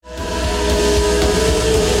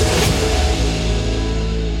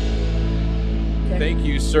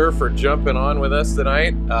sir, for jumping on with us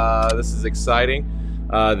tonight. This is exciting.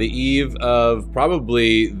 The eve of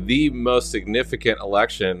probably the most significant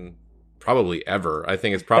election probably ever. I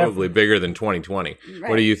think it's probably bigger than 2020. Right.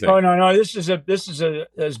 What do you think? Oh, no. This is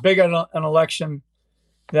as big an election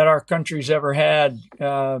that our country's ever had.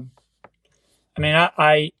 I mean,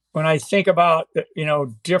 I when I think about,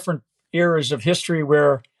 different eras of history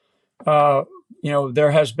where,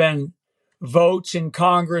 there has been votes in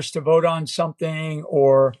Congress to vote on something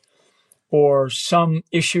or some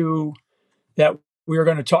issue that we were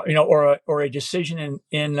going to talk, or a decision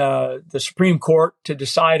in the Supreme Court to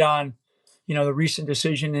decide on, the recent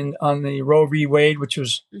decision on the Roe v. Wade, which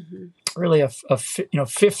was really a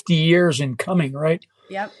 50 years in coming, right?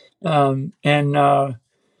 Yep. And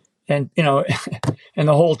and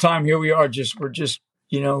the whole time here we are, we're just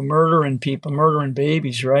murdering people, murdering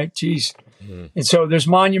babies, right? Jeez. Mm-hmm. And so there's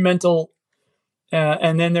monumental,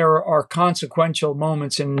 and then there are consequential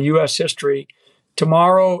moments in U.S. history.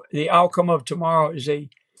 Tomorrow, the outcome of tomorrow is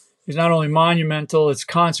not only monumental, it's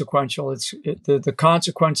consequential. The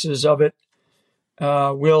consequences of it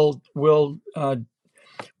will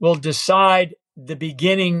decide the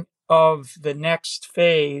beginning of the next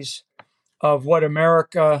phase of what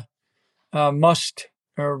America must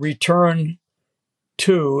return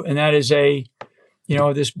to, and that is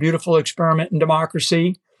this beautiful experiment in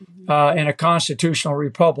democracy and a constitutional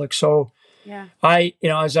republic. So, yeah,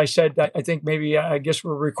 as I said, I think maybe I guess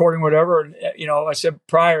we're recording whatever. And, I said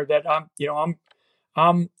prior that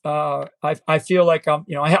I feel like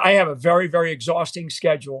I have a very, very exhausting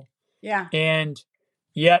schedule. Yeah, and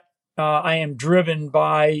yet I am driven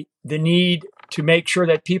by the need to make sure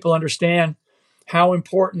that people understand how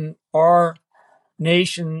important our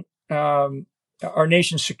nation's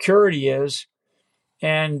security is,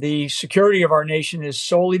 and the security of our nation is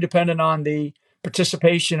solely dependent on the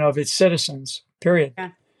participation of its citizens. Period.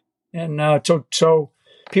 Yeah. And so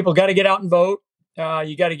people got to get out and vote.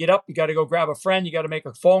 You got to get up. You got to go grab a friend. You got to make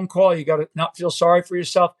a phone call. You got to not feel sorry for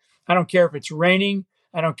yourself. I don't care if it's raining.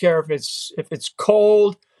 I don't care if it's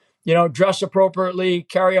cold. Dress appropriately.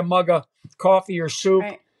 Carry a mug of coffee or soup.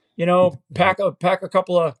 Right. Pack a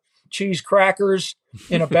couple of cheese crackers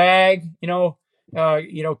in a bag.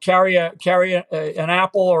 Carry an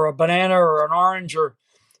apple or a banana or an orange or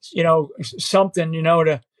something.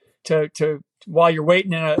 To while you're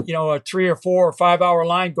waiting in a 3 or 4 or 5 hour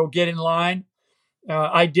line, go get in line.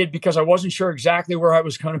 I did because I wasn't sure exactly where I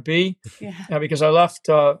was going to be. Yeah. Because I left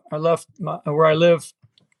where I live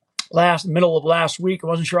middle of last week. I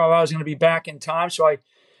wasn't sure how I was going to be back in time, so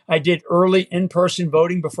I did early in-person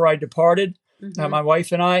voting before I departed. My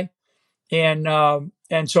wife and I,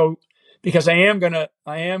 and so because I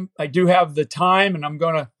do have the time, and I'm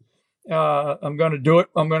gonna do it.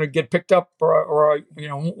 I'm gonna get picked up or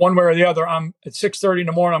one way or the other. I'm at 6:30 in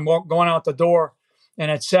the morning. I'm going out the door. And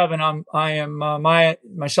at 7,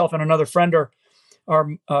 myself and another friend are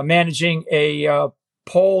managing a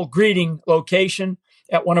poll greeting location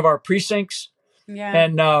at one of our precincts. Yeah.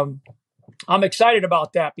 And I'm excited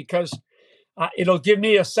about that because it'll give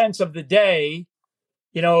me a sense of the day,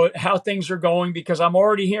 how things are going, because I'm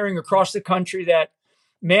already hearing across the country that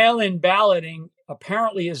mail-in balloting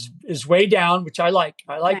apparently is way down, which I like.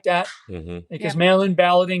 I like that because mail-in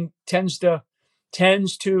balloting tends to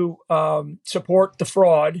support the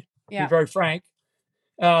fraud, to be very frank.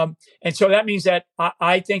 And so that means that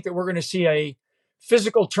I think that we're going to see a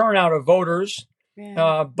physical turnout of voters.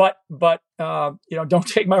 Yeah. But don't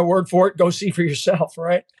take my word for it. Go see for yourself,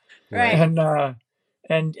 right? Right.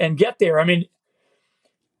 And get there. I mean,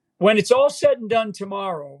 when it's all said and done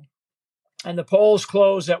tomorrow, and the polls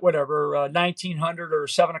close at 1900 or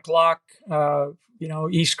 7 o'clock,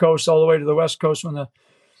 East Coast all the way to the West Coast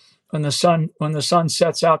when the sun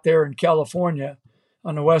sets out there in California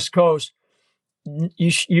on the West Coast,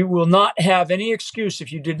 you will not have any excuse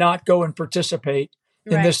if you did not go and participate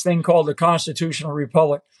in this thing called the constitutional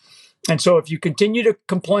republic. And so if you continue to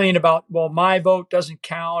complain about, well, my vote doesn't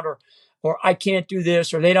count, or I can't do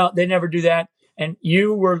this, or they never do that, and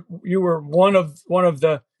you were one of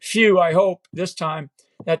the few, I hope this time,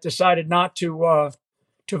 that decided not to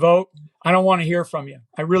vote, I don't want to hear from you.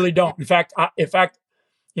 I really don't. In fact,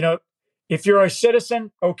 if you're a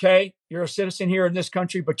citizen, okay, you're a citizen here in this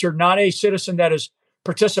country, but you're not a citizen that is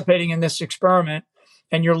participating in this experiment,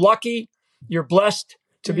 and you're lucky, you're blessed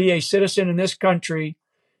to be a citizen in this country,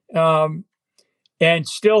 and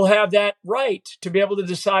still have that right to be able to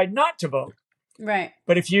decide not to vote. Right.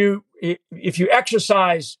 But if you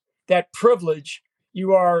exercise that privilege,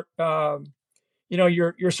 you are,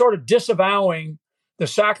 you're sort of disavowing the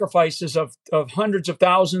sacrifices of hundreds of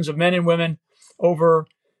thousands of men and women over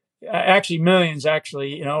actually millions,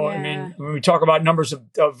 actually, I mean, when we talk about numbers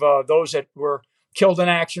of those that were killed in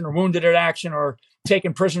action or wounded in action or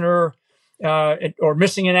taken prisoner or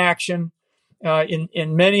missing in action,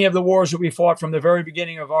 in many of the wars that we fought from the very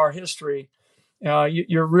beginning of our history,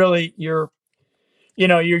 you're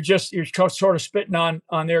sort of spitting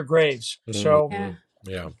on their graves. So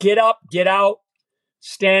get up, get out,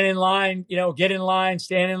 stand in line, get in line,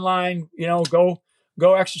 stand in line, go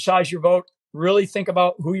exercise your vote. Really think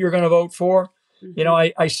about who you're going to vote for.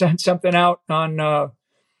 I sent something out on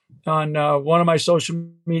one of my social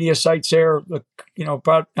media sites there,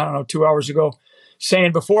 about, 2 hours ago,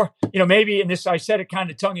 saying before, maybe, and this, I said it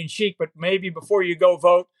kind of tongue in cheek, but maybe before you go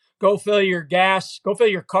vote, go fill your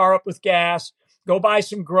car up with gas, go buy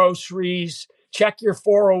some groceries, check your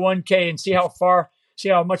 401k and see how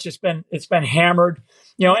much it's been hammered,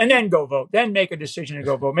 and then go vote, then make a decision to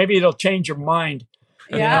go vote. Maybe it'll change your mind.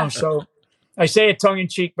 So I say it tongue in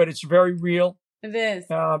cheek, but it's very real. It is.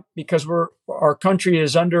 Because our country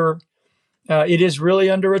is it is really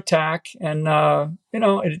under attack, and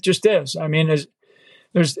it just is. I mean,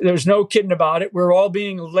 there's no kidding about it. We're all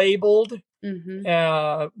being labeled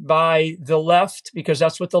by the left, because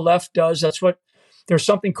that's what the left does. There's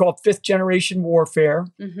something called fifth generation warfare,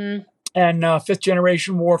 and fifth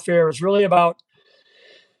generation warfare is really about.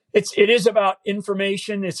 It is about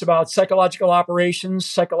information. It's about psychological operations,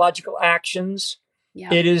 psychological actions.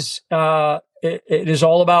 Yeah. It is all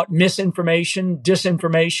about misinformation,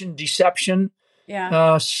 disinformation, deception,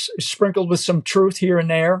 sprinkled with some truth here and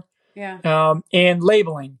there, and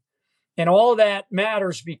labeling. And all of that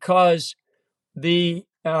matters because the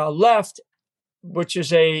left, which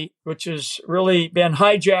has really been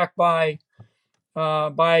hijacked by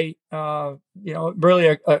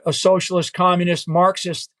really a socialist, communist,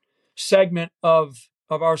 Marxist segment of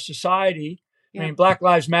our society. I mean, Black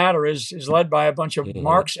Lives Matter is led by a bunch of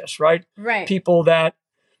Marxists, right? Right. People that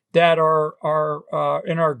are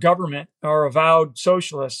in our government are avowed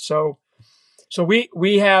socialists. So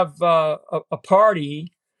we have a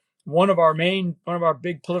party, one of our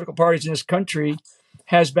big political parties in this country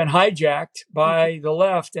has been hijacked by the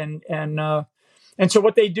left, and so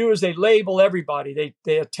what they do is they label everybody,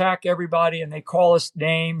 they attack everybody, and they call us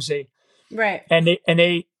names. And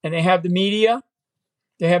they have the media.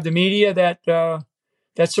 They have the media that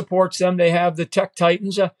supports them. They have the tech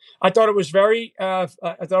titans. I thought it was really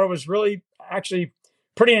actually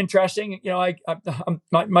pretty interesting.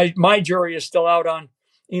 My jury is still out on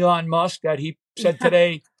Elon Musk, that he said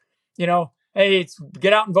today, hey,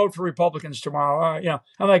 get out and vote for Republicans tomorrow.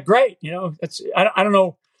 I'm like, great. I don't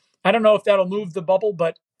know if that'll move the bubble,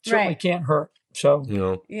 but certainly can't hurt.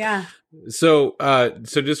 So So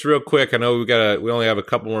just real quick, I know we only have a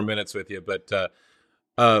couple more minutes with you, but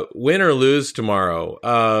win or lose tomorrow,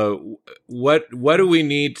 what do we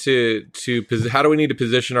need how do we need to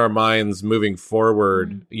position our minds moving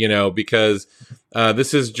forward? Because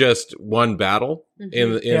this is just one battle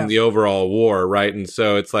in the overall war, right? And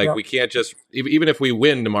so it's like we can't just, even if we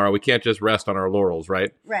win tomorrow, we can't just rest on our laurels,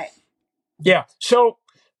 right? Right. Yeah. So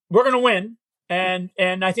we're going to win. And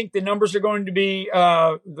I think the numbers are going to be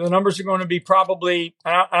probably,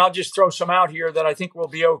 and I'll just throw some out here that I think will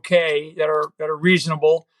be okay, that are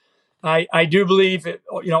reasonable. I do believe it,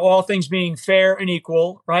 all things being fair and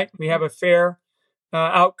equal, right? We have a fair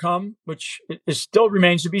outcome, which still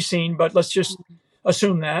remains to be seen, but let's just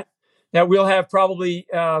assume that we'll have probably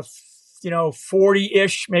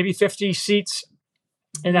 40-ish, maybe 50 seats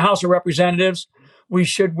in the House of Representatives. We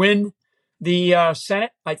should win the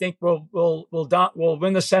Senate. I think we'll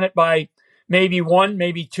win the Senate by maybe one,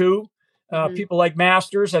 maybe two. People like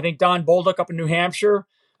Masters, I think Don Bolduc up in New Hampshire,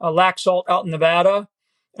 Laxalt out in Nevada,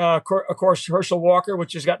 of course Herschel Walker,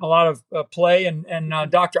 which has gotten a lot of play, and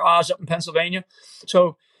Dr. Oz up in Pennsylvania.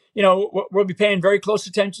 So we'll be paying very close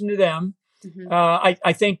attention to them.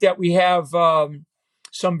 I think that we have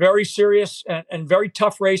some very serious and very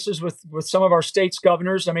tough races with some of our state's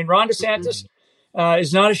governors. I mean, Ron DeSantis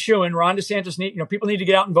is not a shoo-in. Ron DeSantis people need to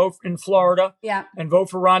get out and vote in Florida, and vote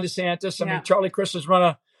for Ron DeSantis. I mean, Charlie Crist has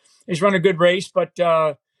run a good race, but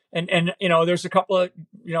and there's a couple of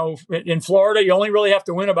in Florida, you only really have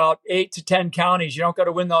to win about 8 to 10 counties. You don't got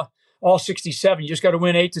to win all 67. You just got to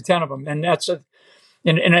win 8 to 10 of them, and that's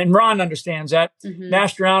and Ron understands that.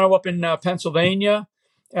 Mastriano up in Pennsylvania.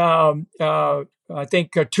 I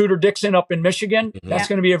think Tudor Dixon up in Michigan. That's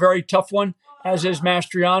going to be a very tough one, as is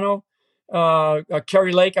Mastriano.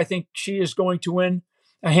 Kerry Lake, I think she is going to win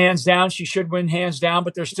hands down. She should win hands down,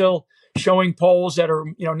 but they're still showing polls that are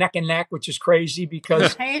neck and neck, which is crazy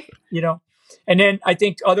because And then I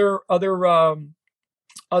think other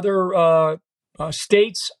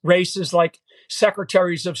states races like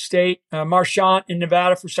secretaries of state, Marchant in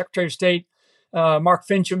Nevada for Secretary of State, Mark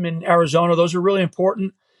Fincham in Arizona. Those are really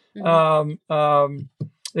important.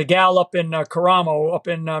 The gal up in Caramo, up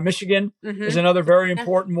in Michigan, is another very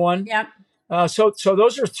important one. Yep. So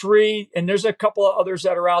those are three, and there's a couple of others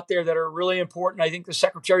that are out there that are really important. I think the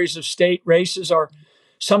secretaries of state races are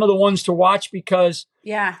some of the ones to watch, because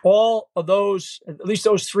all of those, at least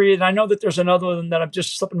those three, and I know that there's another one that I'm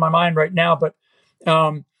just slipping my mind right now, but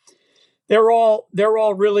they're all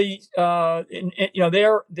really,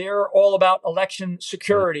 they're all about election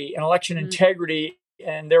security and election integrity,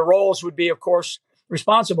 and their roles would be, of course,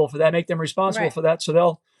 responsible for that, make them responsible for that. So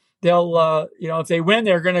they'll if they win,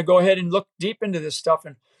 they're going to go ahead and look deep into this stuff,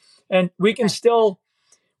 and we can still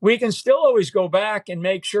always go back and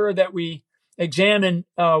make sure that we examine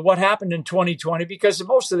what happened in 2020, because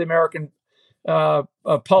most of the American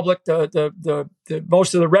public, the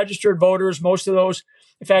most of the registered voters, most of those,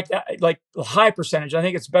 in fact, like a high percentage, I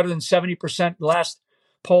think it's better than 70%. The last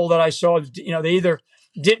poll that I saw, they either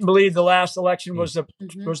didn't believe the last election was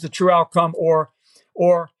the true outcome, or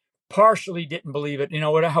partially didn't believe it.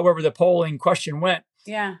 However the polling question went.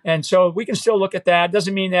 Yeah. And so we can still look at that.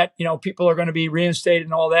 Doesn't mean that, people are going to be reinstated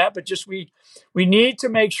and all that, but just we need to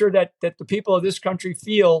make sure that the people of this country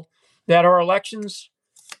feel that our elections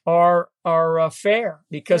are fair,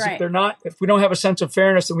 because if we don't have a sense of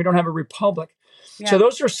fairness, then we don't have a republic. Yeah. So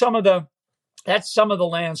those are that's some of the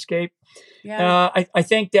landscape. Yeah. I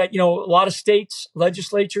think that, a lot of states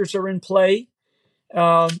legislatures are in play,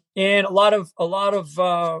 and a lot of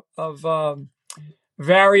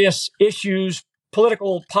various issues,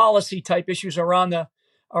 political policy type issues around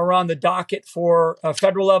the docket for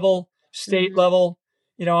federal level, state level.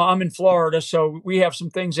 I'm in Florida, so we have some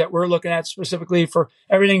things that we're looking at specifically for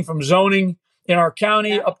everything from zoning in our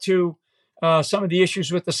county up to some of the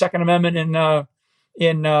issues with the Second Amendment in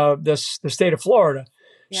the state of Florida.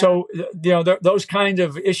 Yeah. So, those kinds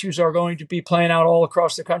of issues are going to be playing out all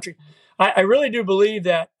across the country. I really do believe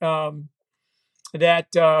that,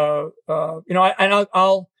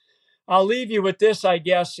 I'll leave you with this, I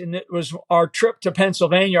guess. And it was our trip to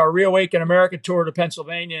Pennsylvania, our Reawaken America tour to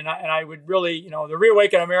Pennsylvania. And I would really, the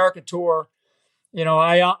Reawaken America tour,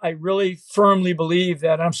 I really firmly believe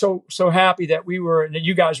that. I'm so happy that we were, and that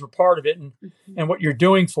you guys were part of it, and what you're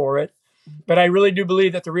doing for it. But I really do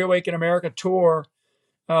believe that the Reawaken America tour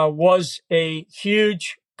was a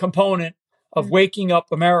huge component of waking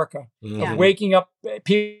up America, of waking up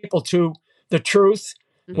people to the truth,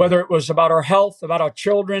 whether it was about our health, about our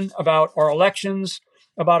children, about our elections,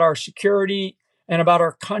 about our security, and about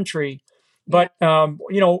our country. But,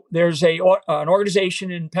 there's an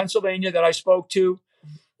organization in Pennsylvania that I spoke to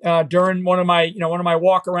during one of my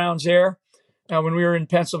walk-arounds there when we were in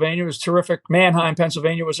Pennsylvania. It was terrific. Mannheim,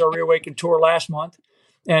 Pennsylvania was our Reawaken tour last month.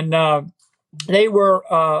 And they were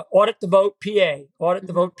Audit the Vote PA. Audit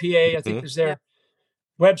the Vote PA, I think is their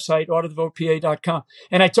website, auditthevotepa.com.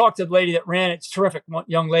 And I talked to the lady that ran it. It's a terrific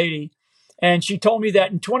young lady. And she told me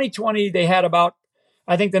that in 2020, they had about,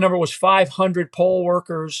 I think the number was 500 poll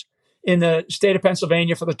workers in the state of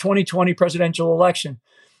Pennsylvania for the 2020 presidential election,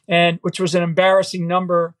 and which was an embarrassing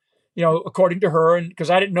number, according to her. And because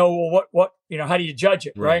I didn't know, what, how do you judge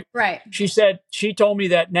it? Right. Right. She told me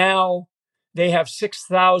that now they have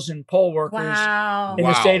 6,000 poll workers in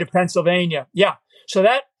the state of Pennsylvania. Yeah. So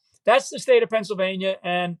that's the state of Pennsylvania.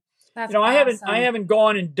 And, that's I haven't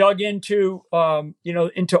gone and dug into,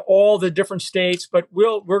 into all the different states, but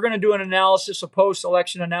we're going to do an analysis, a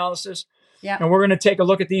post-election analysis. Yeah. And we're going to take a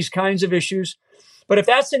look at these kinds of issues. But if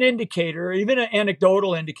that's an indicator, even an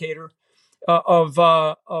anecdotal indicator of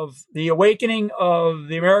the awakening of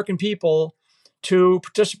the American people to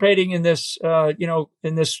participating in this,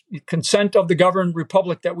 in this consent of the governed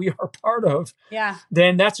republic that we are part of,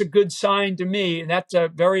 then that's a good sign to me. And that's a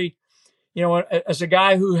very, as a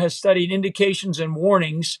guy who has studied indications and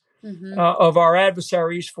warnings of our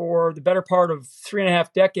adversaries for the better part of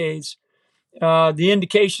 3.5 decades, the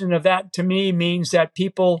indication of that to me means that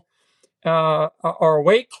people are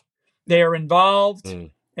awake, they are involved,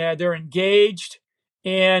 they're engaged,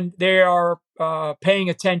 and they are paying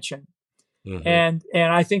attention. And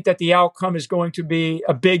I think that the outcome is going to be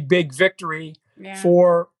a big victory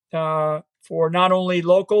for not only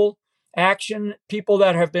local action, people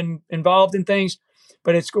that have been involved in things,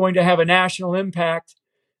 but it's going to have a national impact,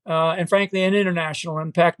 and frankly, an international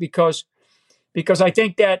impact, because I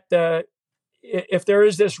think that if there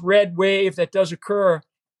is this red wave that does occur,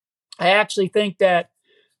 I actually think that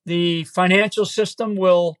the financial system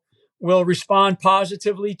will respond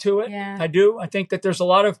positively to it. Yeah. I do. I think that there's a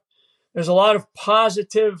lot of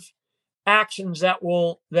positive actions that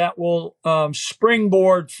will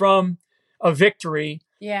springboard from a victory.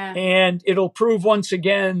 Yeah. And it'll prove once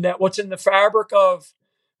again that what's in the fabric of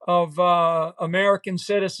American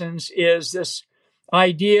citizens is this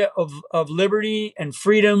idea of liberty and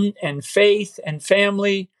freedom and faith and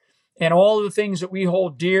family and all of the things that we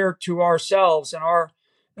hold dear to ourselves and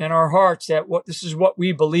our hearts, that this is what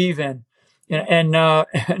we believe in. And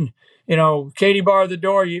you know, Katie bar the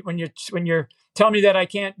door, when you tell me that I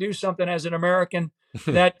can't do something as an American,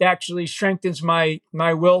 that actually strengthens my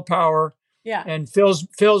willpower. Yeah. And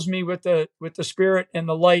fills me with the spirit and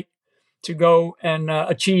the light to go and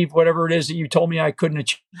achieve whatever it is that you told me I couldn't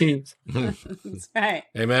achieve. That's right.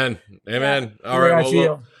 Amen. Yeah. All right.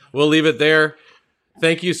 Well, we'll leave it there.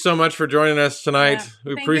 Thank you so much for joining us tonight.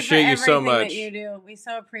 Yeah. We appreciate you so much. That you do. We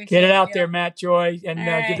so appreciate Get it out there, Matt Joy, and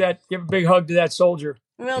give a big hug to that soldier.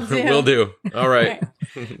 Will do. Will do. All right.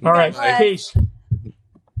 All right. Peace.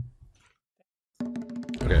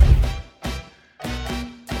 Okay.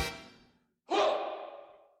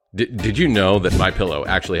 Did you know that My Pillow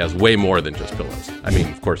actually has way more than just pillows? I mean,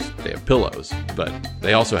 of course, they have pillows, but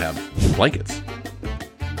they also have blankets,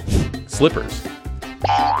 slippers,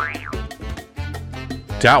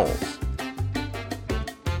 towels,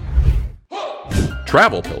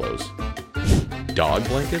 travel pillows, dog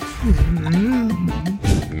blankets,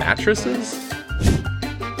 mattresses,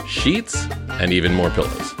 sheets, and even more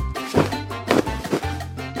pillows.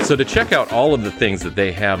 So to check out all of the things that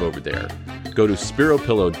they have over there, go to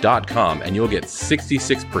SPEROPillow.com and you'll get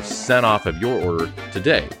 66% off of your order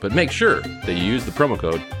today. But make sure that you use the promo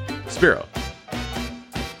code SPERO.